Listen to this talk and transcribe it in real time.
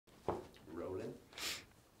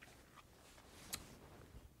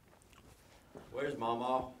Where's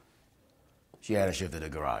Mama? She had a shift at the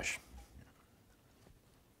garage.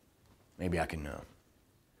 Maybe I can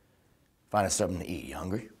find us something to eat. You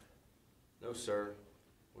hungry? No, sir.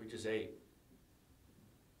 We just ate.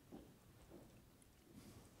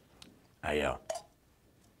 I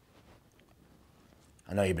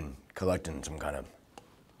know you've been collecting some kind of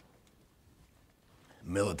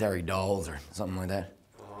military dolls or something like that.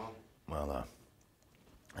 Uh-huh. Well,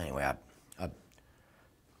 anyway,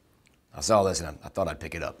 I saw this and I thought I'd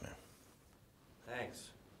pick it up. Thanks.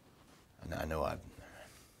 I know I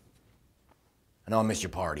missed your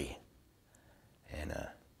party. And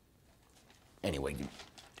anyway, you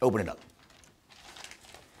open it up.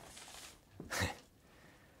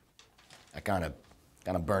 I kind of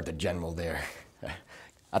burnt the general there.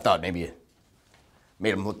 I thought maybe it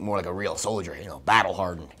made him look more like a real soldier, you know, battle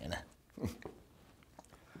hardened.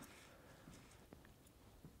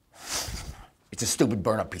 It's a stupid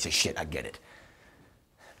burn up piece of shit. I get it.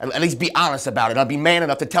 At least be honest about it. I'll be man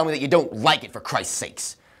enough to tell me that you don't like it, for Christ's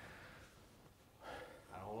sakes.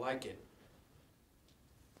 I don't like it.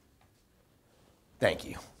 Thank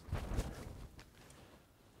you.